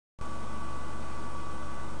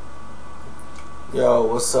Yo,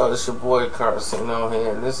 what's up? It's your boy Carson on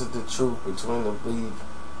here, and this is the truth between the beef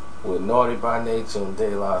with Naughty by Nature and De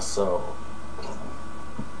La Soul.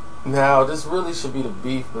 Now, this really should be the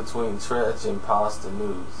beef between Treach and Pasta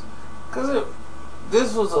News, because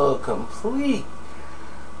this was a complete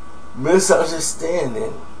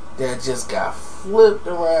misunderstanding that just got flipped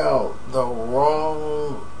around the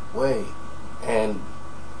wrong way. And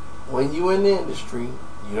when you in the industry,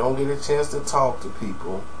 you don't get a chance to talk to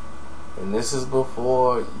people. And this is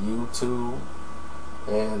before YouTube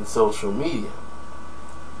and social media.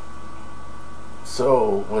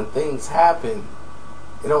 So when things happen,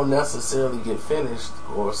 it don't necessarily get finished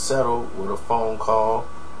or settled with a phone call,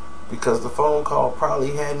 because the phone call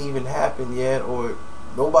probably hadn't even happened yet, or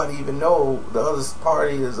nobody even know the other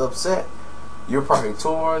party is upset. You're probably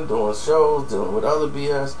touring, doing shows, dealing with other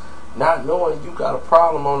BS, not knowing you got a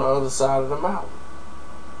problem on the other side of the mountain.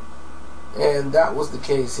 And that was the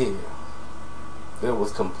case here. There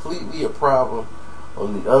was completely a problem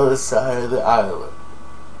on the other side of the island.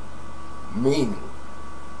 Meaning,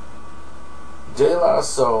 De La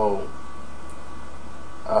Soul,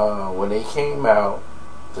 when they came out,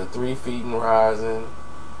 the 3 Feet and Rising,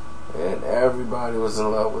 and everybody was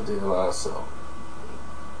in love with De La Soul.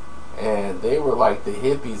 And they were like the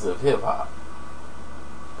hippies of hip hop.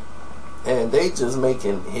 And they just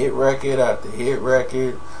making hit record after hit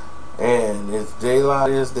record, and it's De La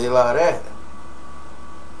this, De La that.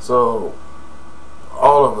 So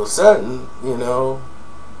all of a sudden,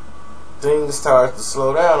 things start to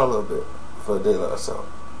slow down a little bit for De La Soul.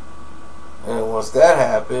 And once that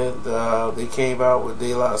happened, they came out with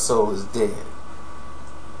De La Soul is Dead.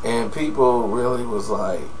 And people really was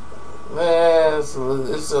like, man,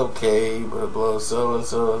 it's okay, blah blah, so and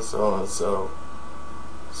so and so and so.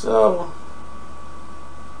 So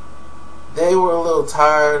they were a little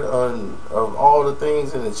tired of all the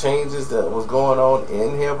things and the changes that was going on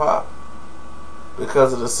in hip hop,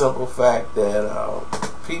 because of the simple fact that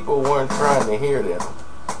people weren't trying to hear them.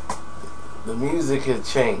 The music had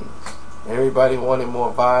changed. Everybody wanted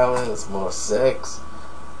more violence, more sex,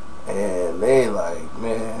 and they like,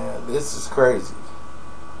 man, this is crazy.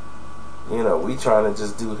 We trying to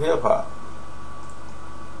just do hip hop.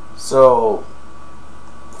 So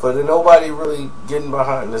for nobody really getting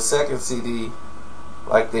behind the second CD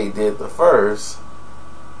like they did the first,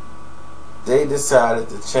 they decided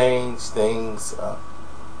to change things up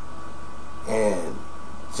and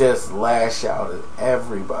just lash out at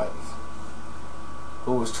everybody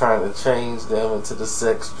who was trying to change them into the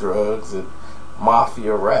sex, drugs, and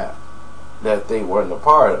mafia rap that they weren't a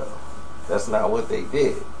part of. That's not what they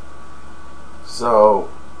did. So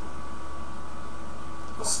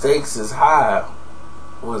Stakes is High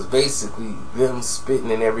was basically them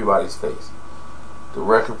spitting in everybody's face. The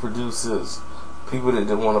record producers, people that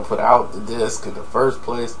didn't want to put out the disc in the first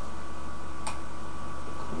place.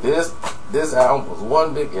 This album was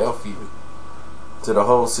one big F you to the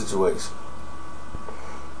whole situation.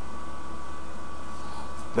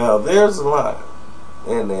 Now there's a line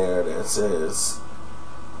in there that says,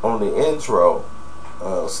 on the intro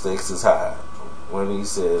of Stakes is High, when he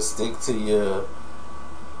says, stick to your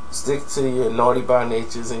Naughty by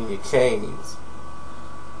Natures and your Canes.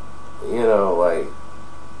 And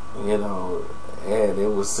it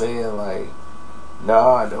was saying like,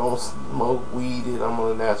 nah, I don't smoke weed and I'm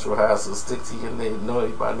on a natural high, so stick to your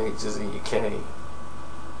Naughty by Natures and your cane.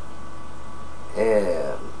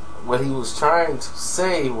 And what he was trying to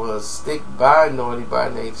say was, stick by Naughty by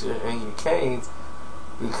Nature and your canes,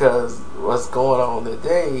 because what's going on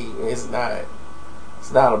today is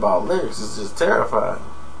it's not about lyrics, it's just terrifying.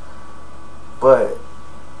 But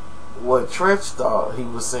what Treach thought he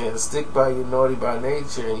was saying, stick by your Naughty by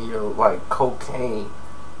Nature and your like cocaine.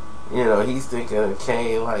 He's thinking of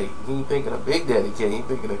cane, like he ain't thinking of Big Daddy Kane, he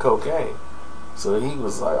thinking of cocaine. So he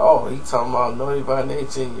was like, oh, he talking about Naughty by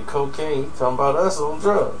Nature and your cocaine, he talking about us on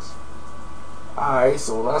drugs. Alright,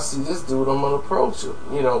 so when I see this dude, I'm gonna approach him.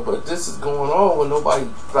 But this is going on when nobody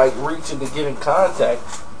like reaching to get in contact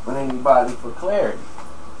with anybody for clarity.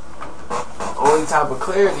 Only type of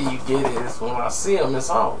clarity you get is when I see him,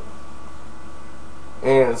 it's on.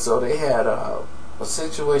 And so they had a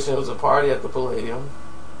situation. It was a party at the Palladium,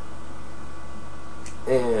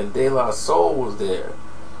 and De La Soul was there,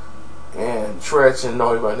 and Treach and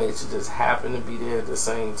Naughty by Nature just happened to be there at the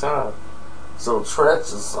same time. So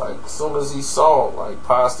Treach is like, as soon as he saw like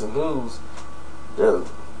Pasta News,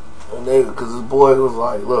 because his boy was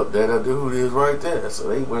like, look, that dude is right there. So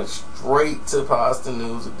they went straight to Pasta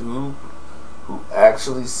News, a dude who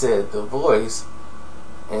actually said the voice,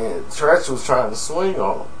 and Treach was trying to swing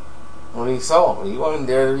on him when he saw him. He wasn't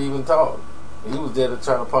there to even talk. He was there to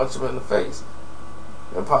try to punch him in the face.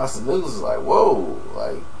 And Pasta News was like, whoa,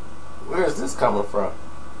 like, where is this coming from?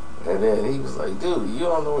 And then he was like, dude, you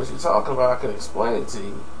don't know what you're talking about. I can explain it to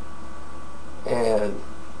you. And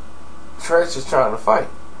Treach is trying to fight.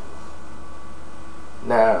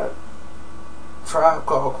 Now, Tribe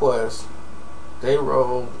Called Quest, they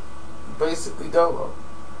roll basically dolo.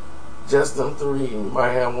 Just them three, and you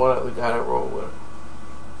might have one other guy that roll with them.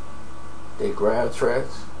 They grabbed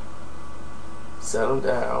Treach, set him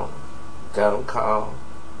down, got him calm,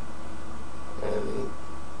 and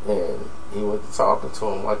he went to talking to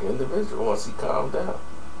him like an individual once he calmed down.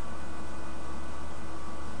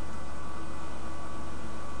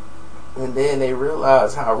 And then they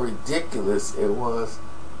realized how ridiculous it was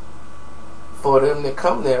for them to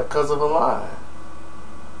come there because of a lie.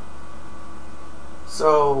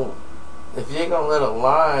 So, if you ain't gonna let a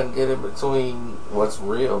line get in between what's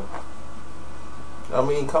real, I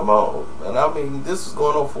mean, come on. And I mean, this was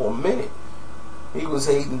going on for a minute. He was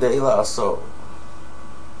hating De La Soul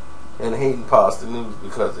and hating Pasta News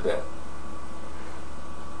because of that.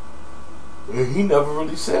 And he never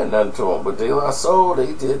really said nothing to him. But De La Soul,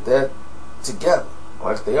 they did that together,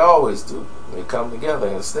 like they always do. They come together.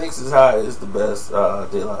 And Stakes is High is the best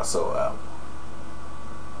De La Soul album.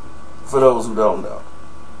 For those who don't know,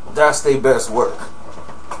 that's their best work.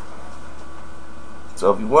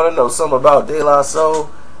 So if you want to know something about De La Soul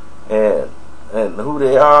and who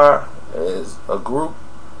they are as a group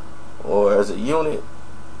or as a unit,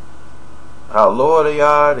 how loyal they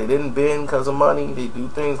are, they didn't bend because of money, they do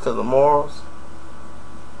things because of morals,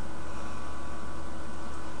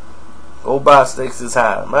 go buy Stakes is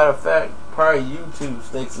High. Matter of fact, probably YouTube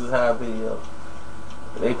Stakes is High video.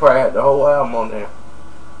 They probably had the whole album on there.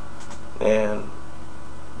 And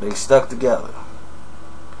they stuck together.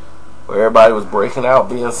 Where everybody was breaking out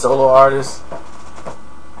being solo artists,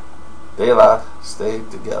 De La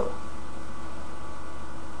stayed together.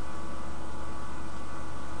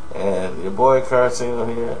 And your boy Carcino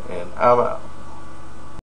here, and I'm out.